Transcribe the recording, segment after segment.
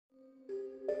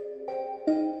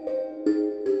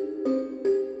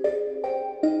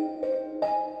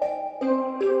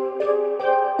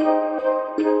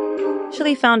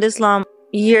actually found Islam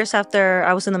years after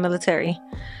I was in the military.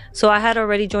 So I had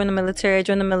already joined the military. I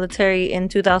joined the military in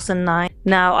 2009.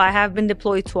 Now, I have been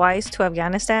deployed twice to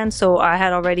Afghanistan, so I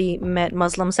had already met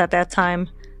Muslims at that time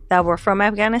that were from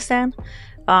Afghanistan.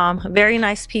 Very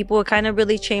nice people. It kind of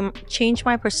really changed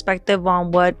my perspective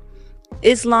on what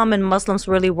Islam and Muslims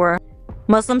really were.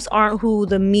 Muslims aren't who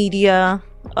the media,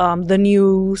 the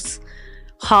news,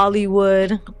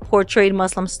 Hollywood portrayed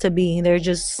Muslims to be. They're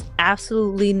just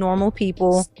absolutely normal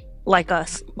people like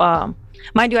us.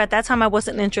 Mind you, at that time I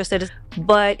wasn't interested,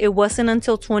 but it wasn't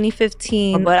until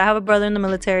 2015. But I have a brother in the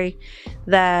military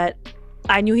that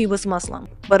I knew he was Muslim,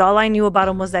 but all I knew about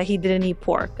him was that he didn't eat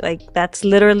pork. Like, that's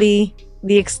literally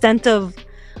the extent of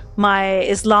my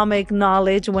Islamic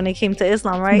knowledge when it came to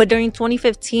Islam, right? But during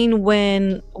 2015,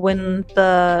 when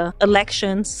the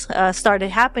elections started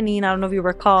happening, I don't know if you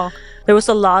recall, there was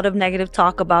a lot of negative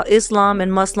talk about Islam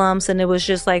and Muslims, and it was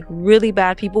just like really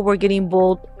bad. People were getting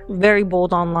bold, very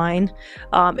bold online.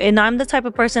 And I'm the type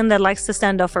of person that likes to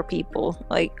stand up for people,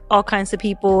 like all kinds of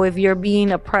people, if you're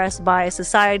being oppressed by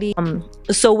society.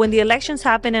 So when the elections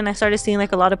happened and I started seeing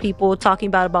like a lot of people talking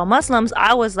bad about Muslims,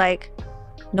 I was like,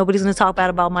 nobody's gonna talk bad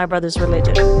about my brother's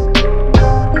religion.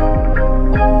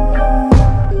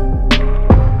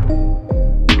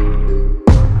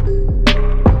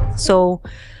 So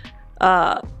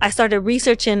I started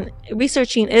researching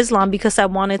Islam because I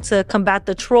wanted to combat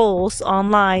the trolls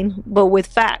online, but with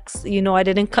facts. You know, I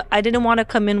didn't want to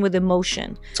come in with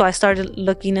emotion. So I started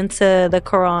looking into the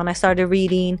Quran. I started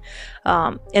reading,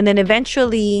 and then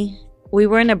eventually, we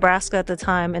were in Nebraska at the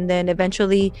time, and then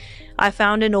eventually I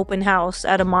found an open house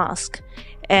at a mosque.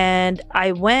 And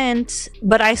I went,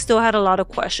 but I still had a lot of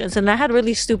questions, and I had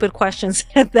really stupid questions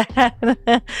at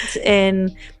that.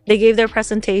 And they gave their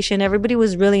presentation. Everybody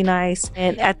was really nice.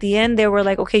 And at the end, they were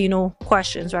like, okay, you know,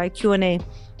 questions, right? Q&A.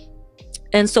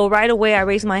 And so right away, I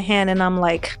raised my hand and I'm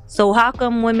like, so how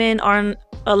come women aren't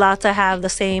allowed to have the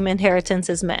same inheritance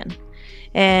as men?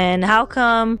 And how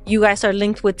come you guys are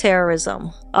linked with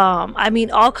terrorism? I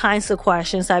mean, all kinds of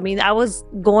questions. I mean, I was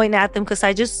going at them because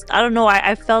I don't know,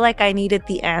 I felt like I needed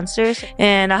the answers.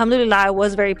 And alhamdulillah, I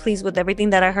was very pleased with everything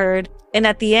that I heard. And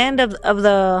at the end of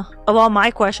all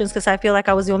my questions, because I feel like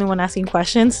I was the only one asking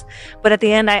questions, but at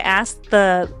the end I asked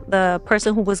the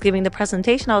person who was giving the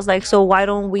presentation, I was like, so why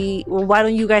don't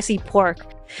you guys eat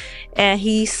pork? And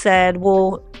he said,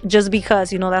 well, just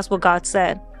because, you know, that's what God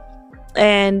said.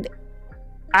 And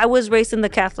I was raised in the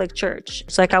Catholic Church.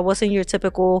 It's like I wasn't your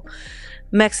typical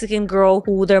Mexican girl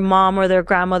who their mom or their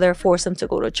grandmother forced them to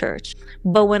go to church.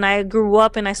 But when I grew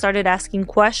up and I started asking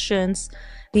questions,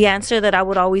 the answer that I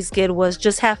would always get was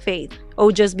just have faith. Oh,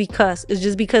 just because. It's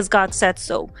just because God said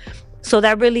so. So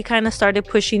that really kind of started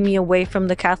pushing me away from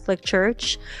the Catholic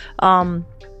Church.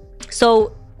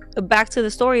 So back to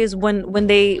the story is when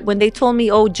they told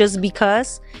me, oh, just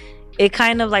because, it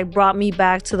kind of like brought me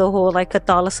back to the whole like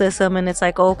Catholicism, and it's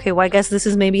like, oh, okay, well, I guess this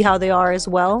is maybe how they are as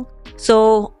well.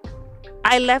 So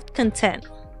I left content.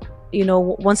 You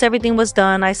know, once everything was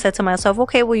done, I said to myself,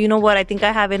 okay, well, you know what? I think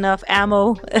I have enough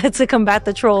ammo to combat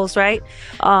the trolls, right?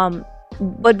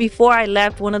 But before I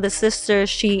left, one of the sisters,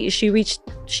 she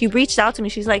reached out to me.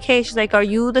 She's like, hey, she's like, are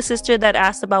you the sister that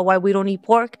asked about why we don't eat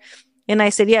pork? And I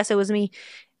said, yes, it was me.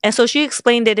 And so she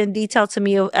explained it in detail to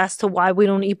me as to why we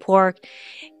don't eat pork.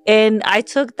 And I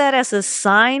took that as a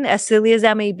sign, as silly as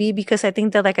that may be, because I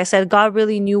think that, like I said, God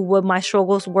really knew what my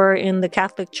struggles were in the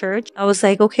Catholic Church. I was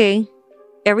like, okay,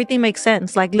 everything makes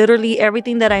sense. Like literally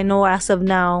everything that I know as of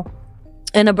now.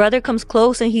 And a brother comes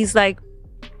close and he's like,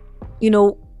 you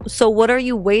know, so what are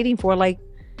you waiting for? Like,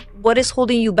 what is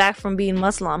holding you back from being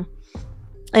Muslim?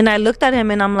 And I looked at him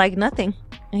and I'm like, nothing.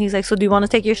 And he's like, so do you want to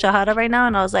take your Shahada right now?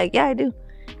 And I was like, yeah, I do.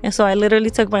 And so I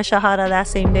literally took my Shahada that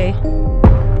same day.